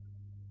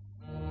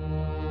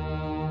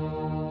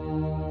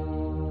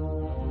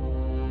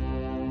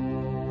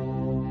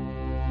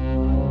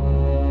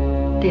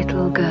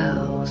little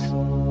girls.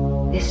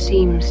 This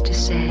seems to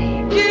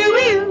say, do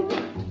you?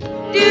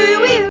 Do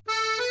you?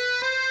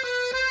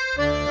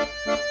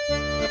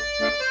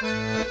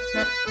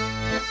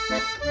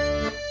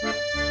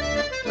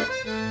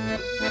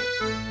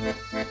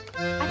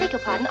 I beg your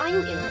pardon, are you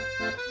ill?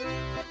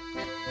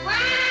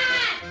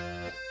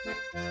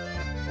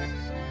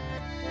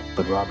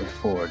 But Robert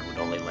Ford would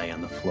only lay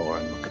on the floor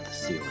and look at the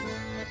ceiling,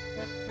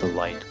 the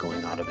light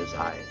going out of his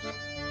eyes,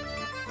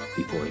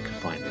 before he could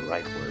find the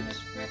right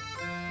words.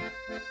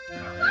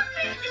 What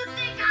makes you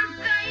think I'm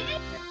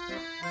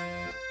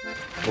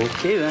crazy?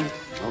 Okay then.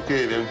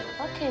 Okay then.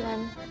 Okay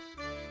then.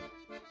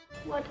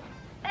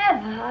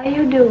 whatever are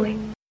you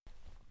doing?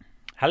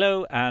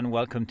 Hello and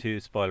welcome to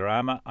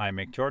Spoilerama. I'm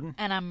Mick Jordan.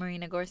 And I'm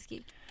Marina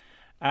Gorski.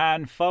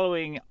 And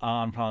following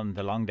on from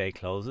The Long Day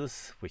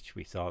Closes, which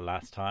we saw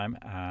last time,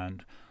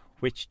 and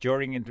which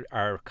during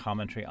our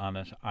commentary on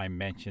it, I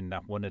mentioned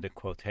that one of the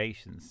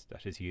quotations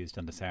that is used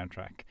on the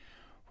soundtrack,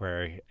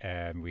 where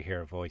we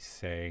hear a voice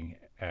saying,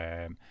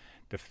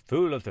 the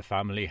fool of the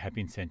family had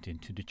been sent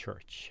into the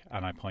church.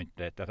 And I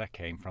pointed out that that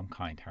came from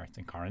Kind Hearts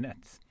and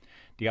Coronets.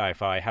 The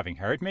IFI, having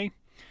heard me,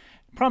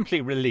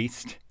 promptly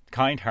released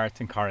Kind Hearts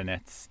and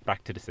Coronets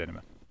back to the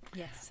cinema.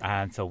 Yes.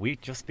 And so we've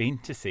just been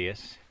to see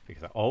it,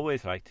 because I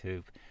always like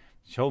to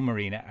show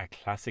Marina a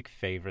classic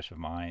favourite of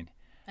mine.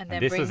 And then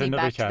this bring was me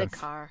another back chance. to the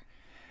car.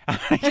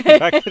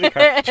 Back to the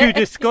car to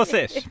discuss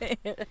it.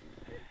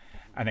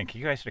 And then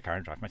kick you out of the car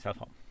and drive myself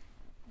home.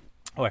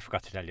 Oh, I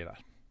forgot to tell you that.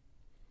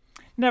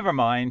 Never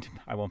mind,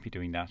 I won't be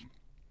doing that.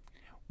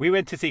 We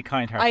went to see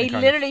Kind Hearts I and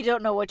Coronets. literally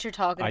don't know what you're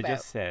talking I about.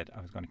 just said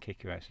I was going to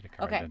kick you out of the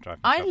car Okay. and then drive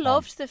I myself home.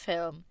 loved the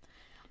film.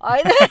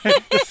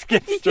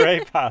 Skip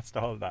straight past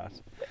all that.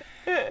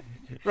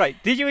 Right,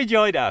 did you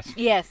enjoy that?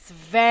 Yes,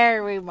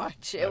 very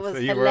much. It was So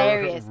you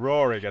hilarious. were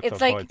roaring at It's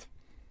some like- point.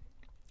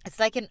 It's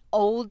like an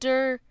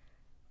older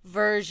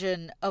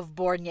version of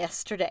Born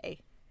Yesterday.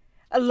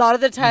 A lot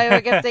of the time I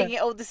kept thinking,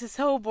 oh, this is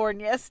so Born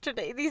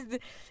Yesterday. These,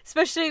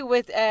 especially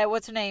with,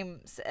 what's her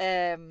name?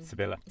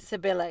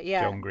 Sibylla,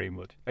 yeah. Joan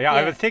Greenwood. Yeah, I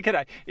Yeah. was thinking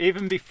that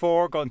even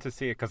before going to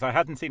see it, because I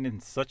hadn't seen it in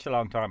such a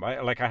long time. I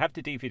have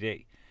the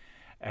DVD.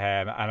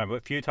 And a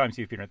few times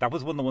you've been around. That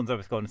was one of the ones I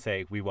was going to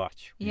say we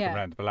watch. We Yeah. come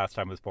around. The last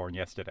time was Born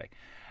Yesterday.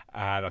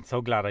 And I'm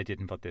so glad I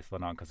didn't put this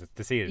one on, because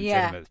to see it in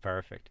Yeah. cinema is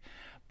perfect.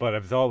 But I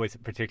was always,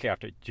 particularly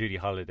after Judy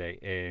Holliday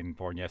in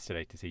Born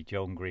Yesterday, to see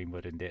Joan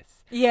Greenwood in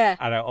this. Yeah.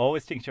 And I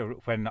always think,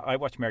 when I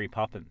watched Mary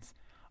Poppins,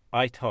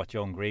 I thought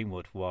Joan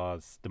Greenwood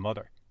was the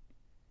mother,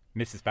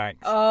 Mrs.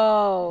 Banks.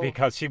 Oh.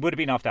 Because she would have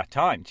been off that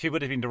time. She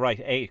would have been the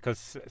right age,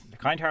 because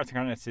Kind Hearts and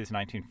Coronets is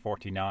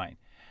 1949.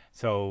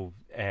 So,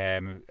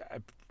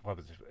 what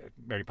was it?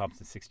 Mary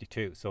Poppins is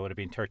 62. So it would have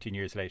been 13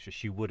 years later.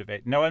 She would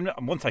have... No,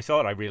 once I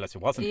saw it, I realised it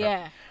wasn't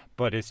Yeah. her.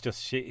 But it's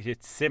just,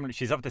 it's similar.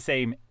 She's of the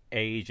same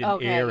age and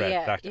Okay, era,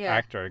 yeah, that yeah.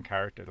 actor and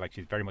character. Like,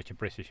 she's very much a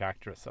British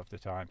actress of the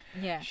time.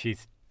 Yeah.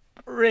 She's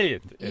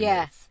brilliant in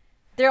Yeah. this.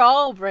 They're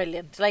all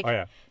brilliant. Like, Oh,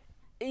 yeah.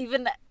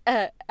 even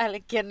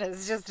Alec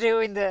Guinness just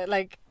doing the,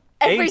 like,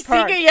 every Eight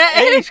part- single, yeah.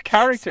 eight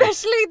characters.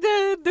 Especially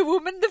the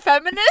woman, the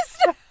feminist.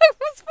 It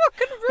was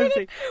fucking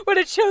brilliant. When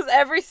it shows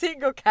every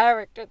single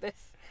character,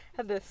 this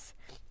and this.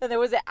 And there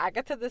was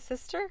Agatha, the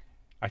sister.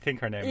 I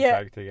think her name is Yeah.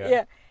 Agatha, yeah.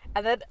 Yeah.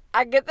 And then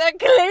Agatha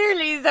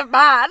clearly is a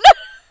man.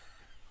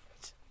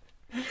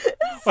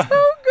 It's so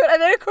good.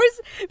 And then, of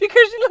course,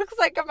 because she looks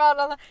like a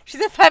man,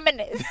 she's a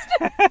feminist.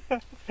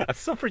 A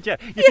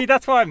suffragette. You see,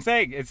 that's why I'm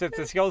saying it's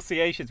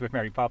associations with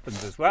Mary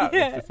Poppins as well.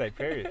 Yeah. It's the same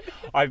period.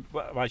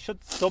 I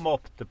should sum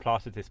up the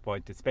plot at this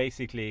point. It's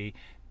basically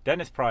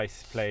Dennis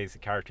Price plays a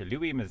character,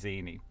 Louis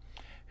Mazzini,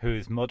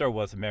 whose mother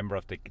was a member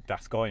of the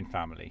Gascoigne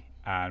family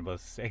and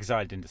was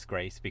exiled in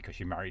disgrace because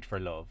she married for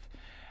love.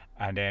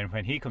 And then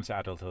when he comes to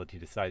adulthood, he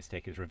decides to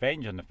take his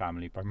revenge on the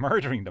family by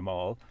murdering them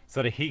all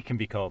so that he can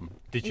become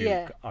the Duke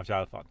Yeah. of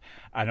Jalfont.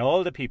 And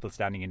all the people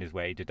standing in his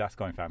way, the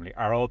Gascoigne family,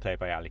 are all played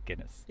by Alec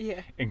Guinness.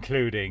 Yeah.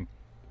 Including,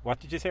 what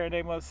did you say her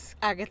name was?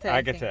 Agatha,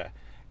 I think. Agatha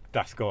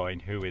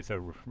Gascoigne, who is a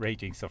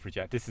raging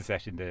suffragette. This is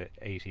set in the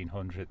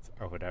 1800s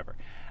or whatever.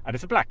 And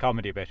it's a black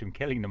comedy about him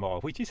killing them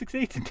all, which he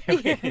succeeds in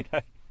doing.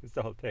 It's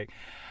the whole thing.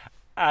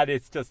 And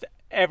it's just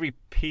every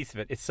piece of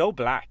it. It's so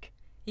black.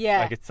 Yeah.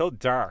 Like, it's so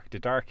dark, the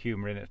dark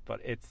humour in it,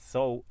 but it's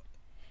so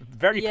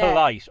very Yeah.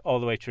 polite all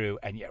the way through,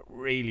 and yet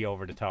really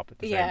over the top at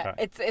the same time.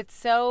 It's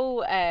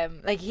so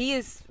like, he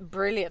is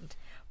brilliant.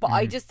 But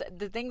I just,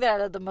 the thing that I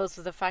loved the most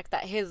was the fact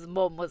that his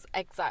mum was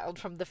exiled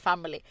from the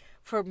family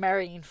for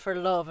marrying for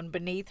love and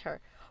beneath her.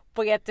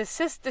 But yet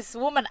this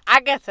woman,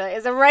 Agatha,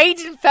 is a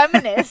raging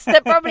feminist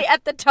that probably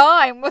at the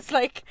time was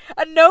like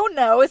a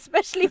no-no,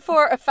 especially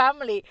for a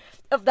family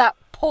of that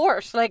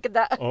port. Like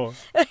that, Oh.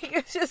 like,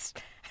 it's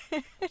just...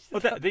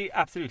 Well, the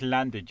absolute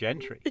landed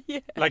gentry.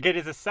 Yeah. Like, it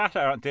is a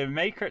satire on the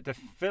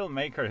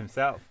filmmaker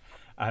himself,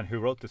 and who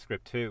wrote the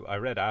script too. I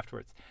read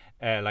afterwards.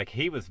 Like,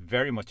 he was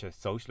very much a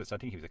socialist. I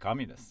think he was a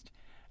communist,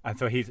 and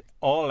so he's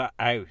all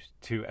out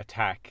to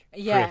attack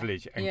Yeah,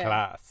 privilege and yeah.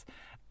 class.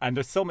 And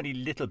there's so many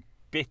little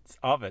bits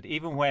of it.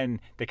 Even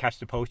when they catch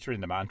the poacher in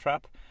the man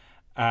trap,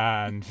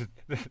 And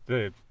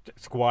the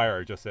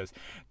squire just says,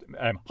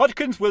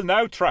 Hodgkins will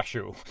now trash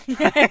you.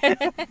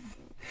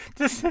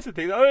 This is the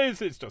thing. Oh,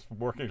 it's just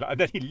working. And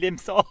then he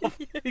limps off.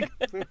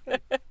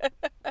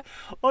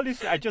 All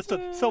these are just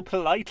so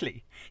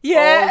politely.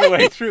 Yeah. All the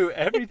way through.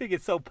 Everything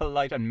is so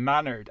polite and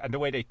mannered. And the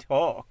way they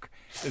talk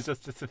is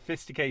just a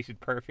sophisticated,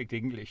 perfect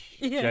English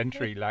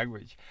gentry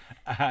language.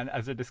 And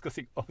as they're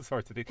discussing all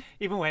sorts of things.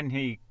 Even when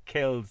he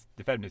kills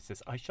the feminist, he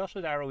says, I shot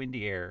an arrow in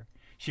the air.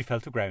 She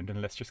fell to ground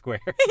in Leicester Square.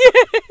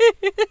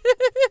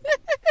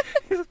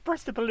 He just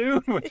burst a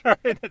balloon with her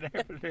in an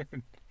air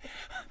balloon.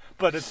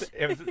 But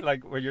it was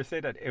like, when you're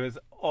saying that, it was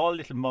all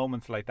little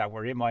moments like that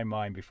were in my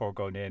mind before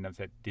going in. I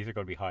said, these are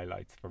going to be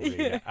highlights for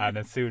Marina. Yeah. And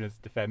as soon as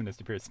the feminist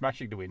appeared,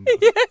 smashing the windows.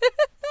 Yeah.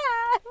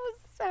 It was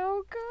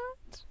so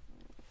good.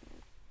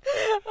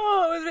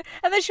 Oh,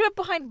 and then she went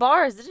behind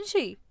bars, didn't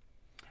she?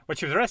 Well,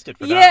 she was arrested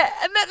for that. Yeah,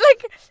 and then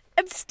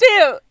and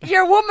still,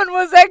 your woman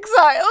was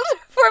exiled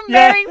for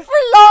marrying for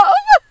love.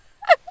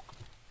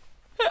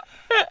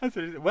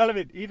 Well, I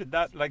mean, even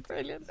that,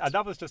 Brilliant. And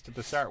that was just at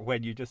the start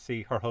when you just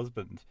see her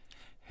husband,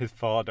 his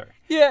father,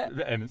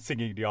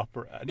 singing the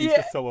opera, and he's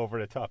just so over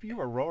the top. You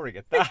were roaring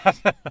at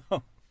that.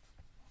 I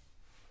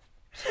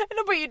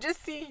know, but you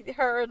just see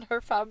her and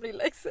her family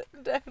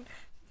sitting down,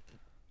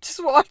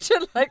 just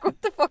watching,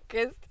 what the fuck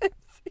is this?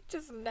 You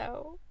just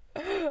know.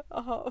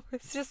 Oh,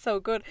 it's just so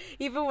good.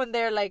 Even when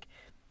they're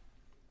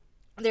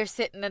they're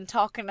sitting and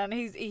talking, and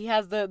he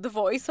has the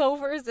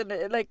voiceovers, and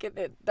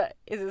that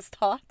is his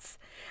thoughts,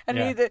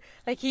 and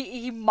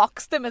he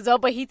mocks them as well,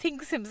 but he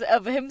thinks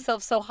of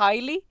himself so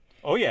highly.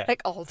 Oh yeah,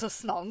 all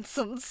this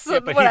nonsense. Yeah,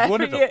 but he's one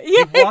of them.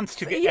 He wants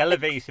to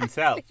elevate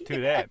himself to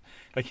them.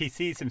 He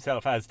sees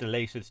himself as the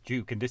latest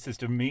duke, and this is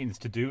the means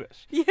to do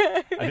it.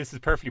 Yeah, and this is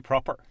perfectly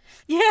proper.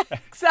 Yeah,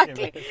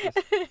 exactly.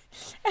 And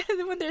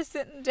then when they're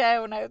sitting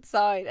down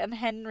outside, and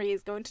Henry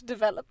is going to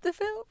develop the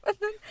film, and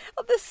then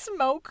all the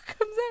smoke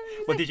comes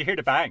out. Well, did you hear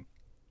the bang?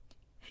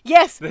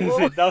 Yes.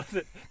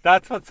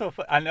 That's what's so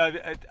fun. And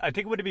I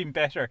think it would have been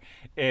better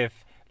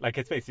if,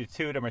 it's basically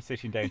two of them are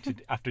sitting down to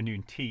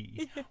afternoon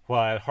tea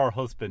while her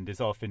husband is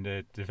off in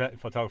the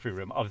photography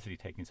room, obviously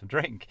taking some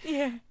drink.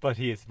 Yeah. But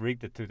he has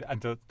rigged it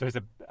and there's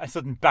a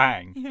sudden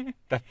bang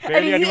that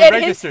barely anyone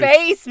registers.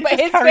 His face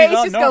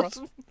just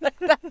goes like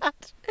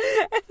that.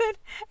 And then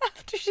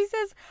after she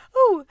says,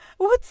 "Oh,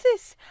 what's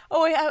this?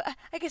 Oh,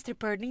 I guess they're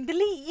burning the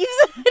leaves."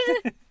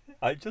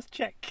 I'll just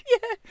check.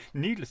 Yeah.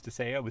 Needless to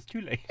say, I was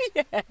too late.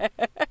 Yeah.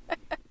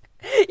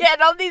 Yeah,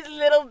 and all these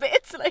little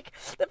bits,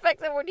 the fact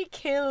that when he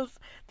kills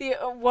the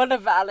one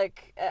of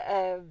Alec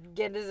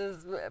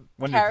Guinness's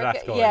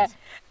character,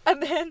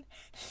 and then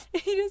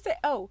he just say,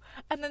 "Oh,"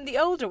 and then the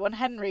older one,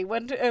 Henry,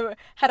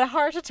 had a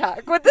heart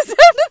attack with the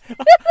sound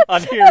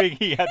on hearing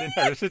he had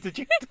inherited the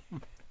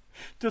dukedom,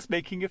 just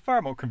making it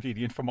far more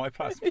convenient for my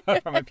plans.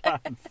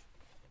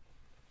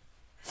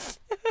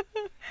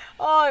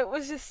 Oh, it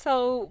was just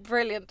so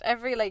brilliant.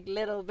 Every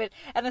little bit,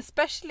 and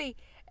especially.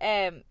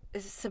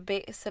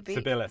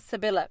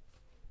 Sibylla.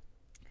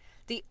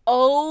 The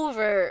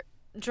over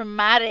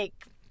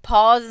dramatic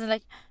pauses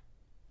and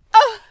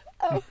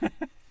oh,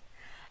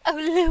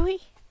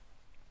 Louis,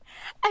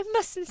 I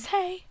mustn't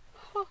say,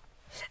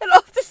 and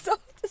all this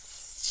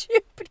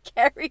stupid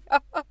carry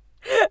on.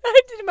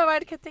 I did in my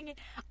mind, I kept thinking,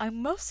 I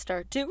must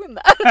start doing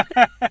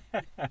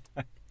that.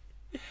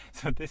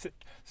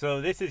 So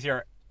this is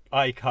your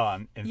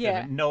icon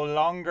instead of no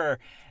longer.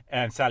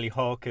 Sally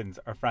Hawkins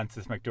or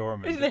Frances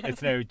McDormand.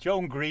 It's now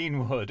Joan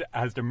Greenwood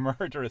as the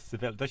murderous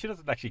Sibylla. Though she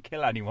doesn't actually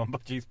kill anyone,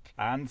 but she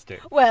plans to.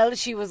 Well,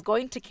 she was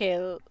going to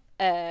kill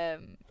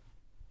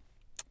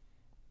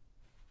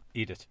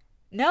Edith.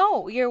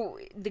 No,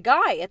 the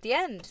guy at the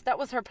end. That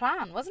was her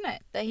plan, wasn't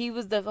it?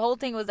 The whole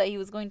thing was that he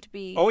was going to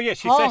be. Oh yeah,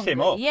 she set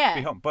him up.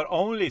 Yeah, but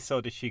only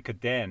so that she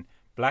could then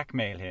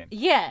blackmail him.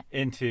 Yeah.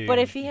 Into. But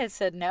if he had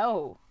said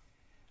no.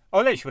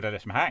 Oh, then she would have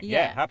let him hang.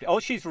 Yeah. Happy. Oh,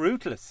 she's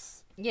ruthless.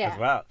 Yeah. As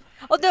well.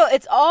 Although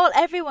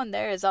everyone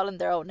there is all in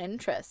their own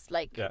interest,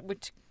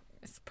 which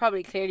is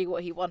probably clearly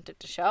what he wanted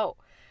to show.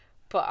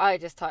 But I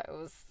just thought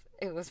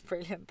it was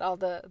brilliant, all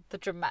the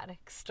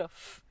dramatic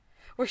stuff.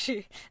 Where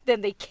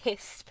then they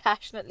kissed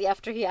passionately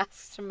after he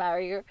asked to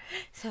marry her.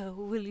 So,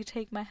 will you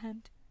take my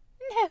hand?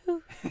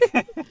 No. So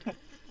good.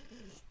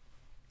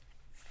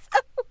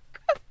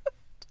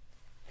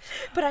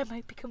 But I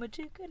might become a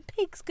duke and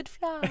pigs could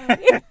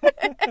fly.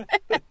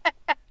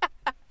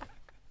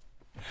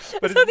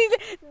 But so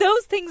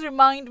those things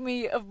remind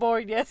me of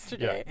Born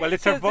Yesterday. Yeah. Well,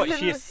 it's her voice.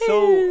 She is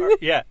so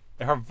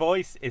her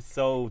voice is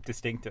so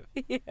distinctive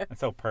and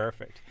so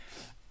perfect,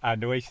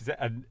 and the way she said,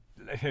 and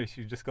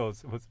she just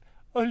goes,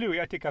 "Oh,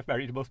 Louis, I think I've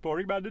married the most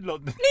boring man in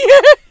London."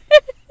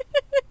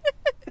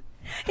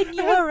 In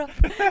Europe.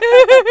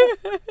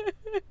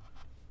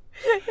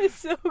 It's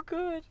so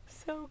good,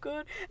 so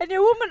good. And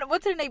your woman,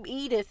 what's her name?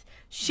 Edith.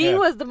 She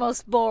was the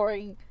most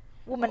boring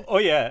woman. Oh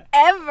yeah.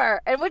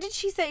 Ever. And what did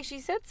she say? She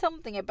said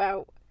something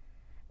about.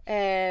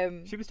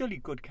 She was the only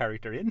good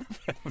character in the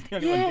film, the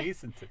only one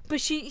decent.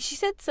 But she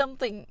said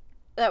something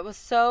that was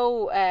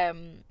so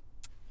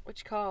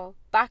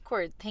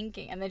backward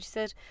thinking, and then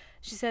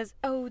she says,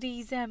 oh,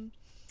 these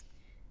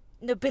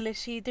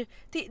nobility,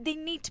 they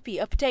need to be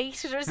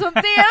updated or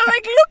something. And I'm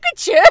like, look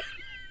at you.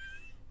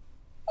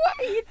 What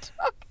are you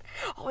talking?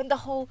 Oh, and the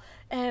whole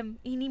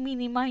eeny,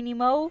 meeny, miny,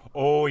 mo.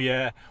 Oh,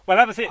 yeah. Well,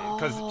 that was it.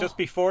 Because just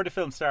before the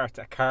film starts,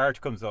 a card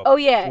comes up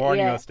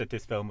warning us that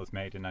this film was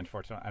made in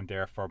 1949 and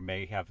therefore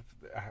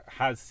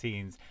has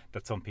scenes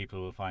that some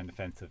people will find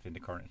offensive in the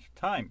current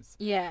times.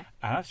 Yeah.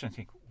 And I was trying to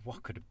think,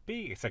 what could it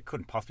be? It's like,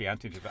 couldn't possibly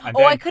answer it. And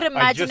I could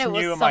imagine it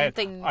was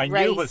something I knew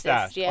racist, it was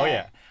that. yeah. Oh,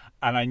 yeah.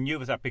 And I knew it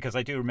was that because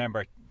I do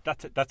remember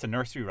that's a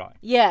nursery rhyme.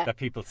 Yeah. That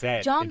people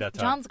said in that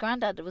time. John's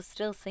granddad was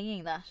still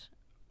singing that.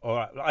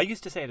 Or I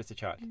used to say it as a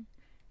child,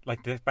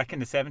 like back in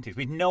the 70s.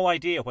 We had no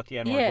idea what the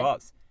N-word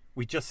was.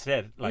 We just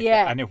said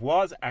and it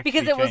was actually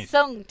because it was changed.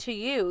 sung to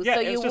you, Yeah,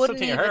 so it was you just wouldn't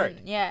something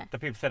even. you heard that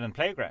people said on the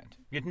playground.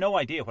 You had no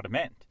idea what it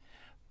meant,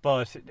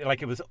 but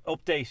like it was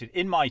updated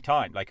in my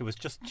time. Like it was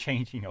just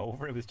changing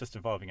over. It was just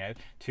evolving out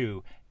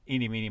to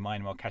 "Eeny, meeny,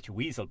 miny, moe, catch a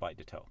weasel by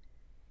the toe."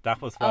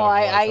 That was what it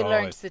was I learned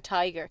always. the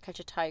tiger, catch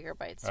a tiger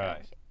by its tail.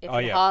 Right. If Oh,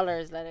 it yeah.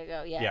 hollers, let it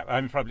go. Yeah. Yeah,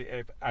 I'm probably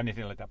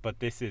anything like that. But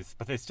it's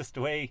just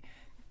the way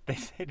they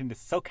say it in this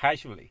so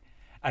casually.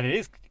 And it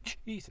is,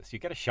 Jesus, you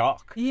get a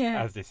shock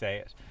as they say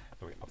it.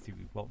 Obviously,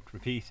 we won't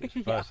repeat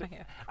it. But,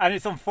 and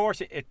it's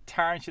unfortunate, it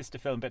tarnishes the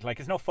film a bit. Like,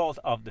 it's no fault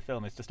of the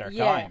film, it's just our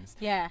times.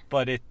 Yeah.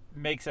 But it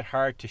makes it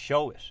hard to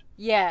show it.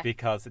 Yeah.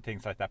 Because of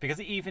things like that. Because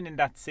even in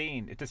that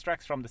scene, it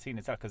distracts from the scene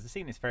itself, because the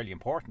scene is fairly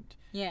important.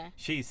 Yeah.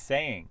 She's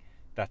saying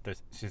that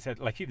she said,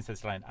 like, she even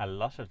says the line, a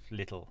lot of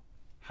little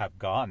have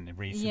gone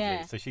recently.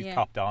 Yeah, So she's yeah.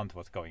 copped on to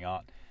what's going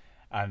on.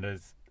 And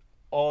there's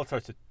all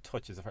sorts of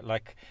touches of her.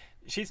 Like,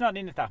 she's not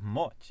in it that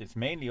much. It's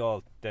mainly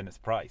all Dennis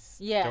Price.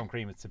 Yeah. Joan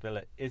Cream and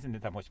Sibylla isn't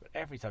it that much, but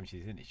every time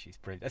she's in it, she's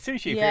brilliant. As soon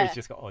as she appears, you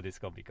just go, oh, this is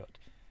going to be good.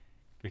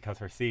 Because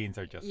her scenes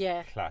are just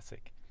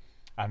classic.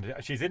 And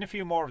she's in a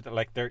few more of the,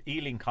 like, they're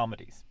Ealing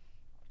comedies.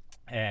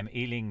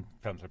 Ealing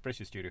Films, a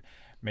British studio,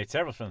 made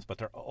several films, but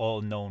they're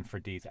all known for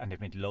these, and they've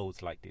made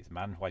loads like these.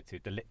 Man in White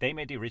Suit. They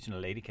made the original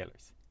Lady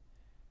Killers.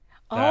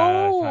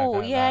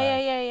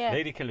 Yeah.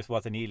 Lady Killers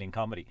was an Ealing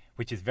comedy,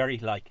 which is very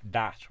like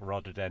that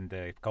rather than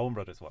the Coen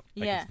Brothers one.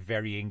 Like it's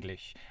very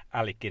English.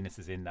 Alec Guinness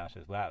is in that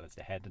as well as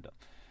the head of them.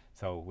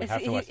 So we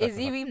have to watch that. Is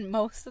he in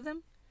most of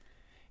them?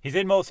 He's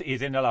in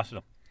a lot of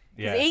them.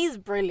 Yeah. He's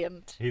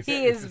brilliant. He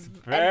is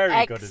very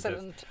an good at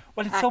excellent this.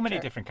 Well, it's so many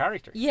different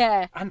characters.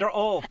 Yeah. And they're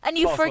all and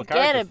you plausible forget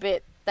characters. a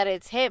bit that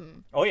it's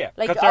him. Oh yeah.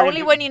 Like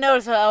only when you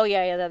notice, oh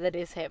yeah, that it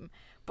is him.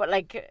 But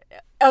like,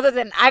 other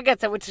than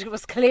Agatha, which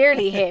was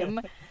clearly him,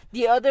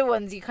 the other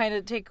ones you kind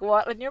of take a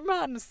while, and your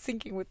man is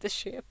sinking with the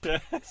ship.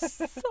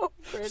 So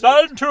brilliant.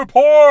 Stand to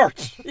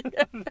port. You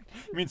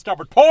mean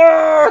starboard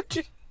port?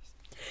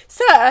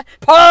 Sir,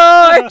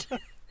 port.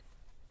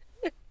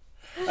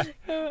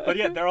 But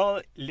yeah, they're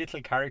all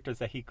little characters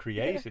that he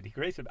created. He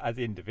created them as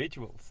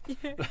individuals,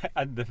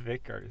 and the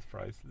vicar is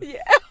priceless.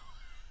 Yeah.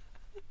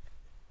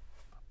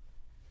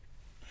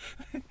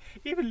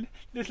 Even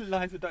little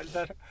lines of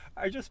that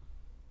are just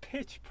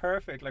pitch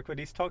perfect. Like when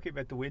he's talking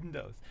about the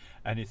windows,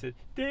 and he said,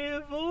 "They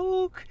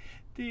evoke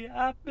the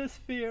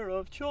atmosphere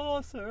of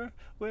Chaucer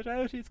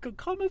without its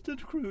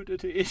concomitant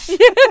crudities."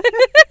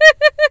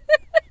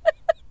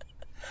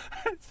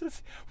 It's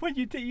just when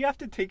you have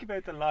to think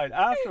about the line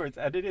afterwards,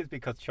 and it is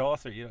because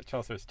Chaucer,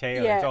 Chaucer's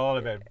tale, it's all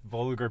about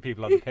vulgar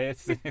people on the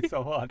piss and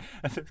so on.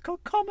 And so it's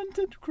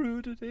concomitant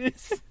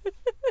crudities.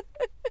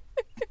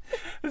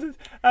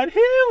 And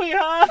here we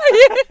are.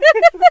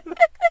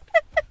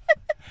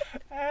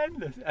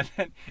 Endless. And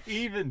then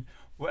even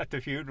at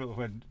the funeral,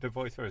 when the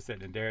voiceover was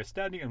sitting there,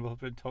 standing and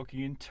Wilfred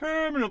talking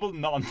interminable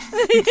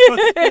nonsense.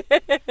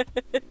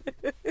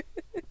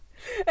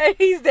 And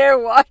he's there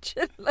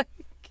watching like.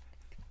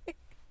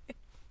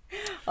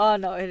 Oh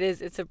no,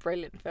 it's a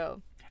brilliant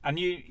film. And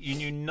you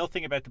knew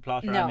nothing about the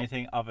plot or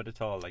anything of it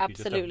at all. Like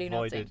absolutely you just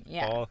avoided nothing.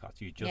 Yeah. all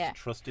costs. You just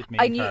trusted me.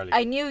 I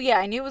knew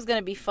it was going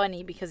to be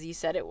funny because you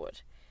said it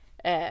would.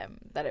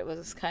 That it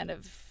was kind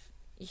of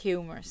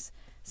humorous.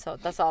 So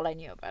that's all I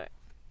knew about it.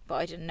 But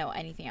I didn't know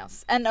anything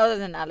else. And other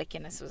than Alec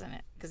Guinness was in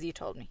it because you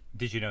told me.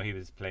 Did you know he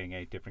was playing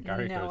 8 different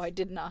characters? No, I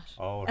did not.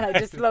 Oh, and I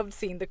just loved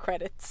seeing the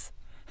credits.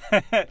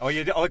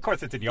 Of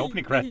course, it's in the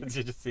opening credits.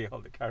 You just see all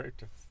the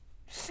characters.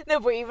 No,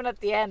 but even at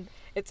the end,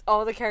 it's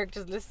all the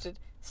characters listed.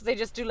 So they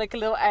just do like a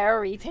little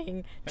airy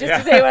thing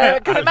just to say whatever.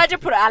 Because imagine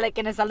put Alec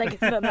Guinness on like,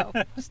 no.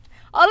 Just,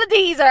 all of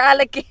these are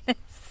Alec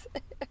Guinness.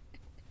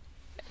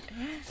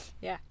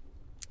 Yeah.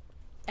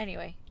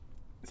 Anyway.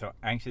 So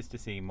anxious to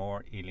see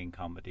more Ealing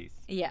comedies.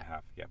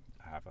 Yeah.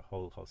 I have a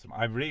whole host of them.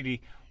 I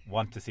really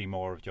want to see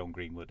more of Joan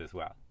Greenwood as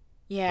well.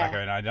 Yeah.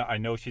 Like, I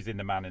know she's in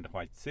The Man in the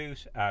White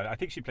Suit. I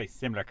think she plays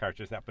similar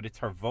characters to that, but it's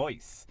her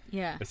voice.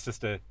 Yeah. It's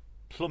just a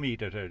plummy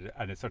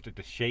and it's sort of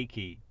the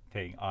shaky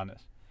thing on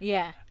it.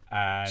 Yeah.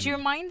 And she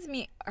reminds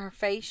me, her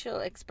facial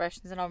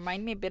expressions, and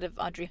remind me a bit of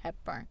Audrey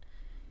Hepburn,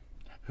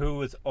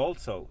 who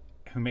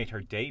made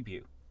her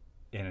debut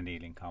in an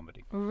Ealing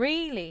comedy.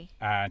 Really?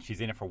 And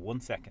she's in it for 1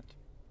 second.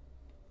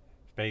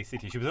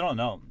 basically she was an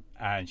unknown,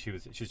 and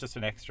she's just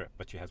an extra,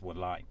 but she has one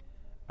line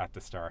at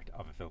the start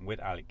of a film with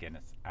Alec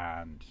Guinness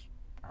and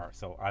her.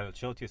 So I'll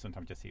show it to you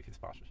sometime, just see if you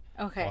spot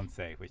it. Okay. Won't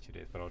say which it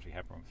is, but Audrey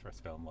Hepburn's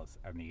first film was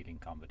a kneeling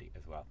comedy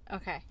as well.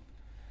 Okay.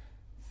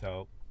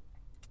 So,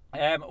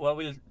 well,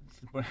 we'll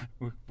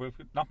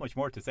not much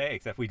more to say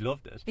except we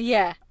loved it.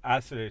 Yeah.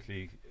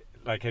 Absolutely.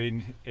 Like, I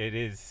mean, it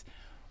is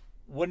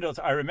one of those.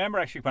 I remember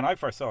actually when I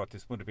first saw it,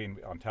 this would have been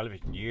on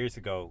television years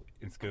ago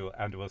in school,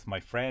 and it was my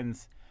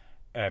friends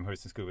who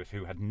was in school with,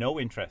 who had no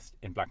interest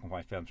in black and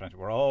white films, and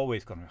were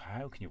always going,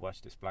 how can you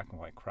watch this black and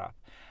white crap?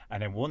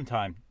 And then one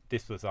time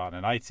this was on,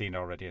 and I'd seen it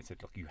already, and said,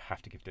 look, you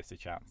have to give this a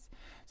chance.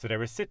 So they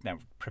were sitting there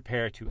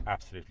prepared to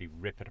absolutely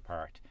rip it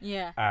apart.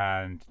 Yeah.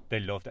 And they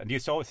loved it. And they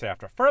used to always say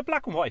after, for a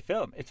black and white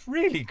film, it's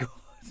really good.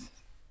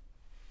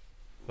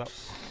 So,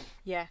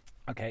 Yeah.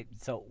 okay,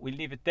 so we'll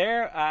leave it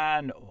there.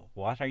 And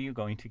what are you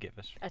going to give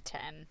it? A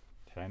 10.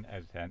 10 out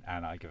of 10,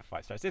 and I'll give it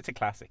 5 stars. It's a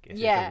classic. It's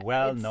Yeah, a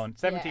well-known,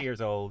 it's- 70 yeah. years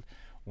old,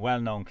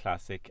 well-known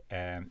classic.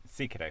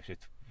 Seek it out.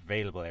 It's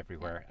available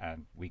everywhere,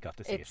 and we got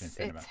to see it in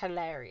cinema. It's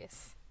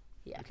hilarious.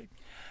 Yeah.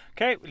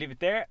 Okay, we'll leave it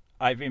there.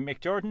 I've been Mick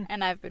Jordan.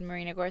 And I've been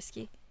Marina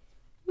Gorski.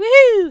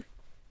 Woohoo!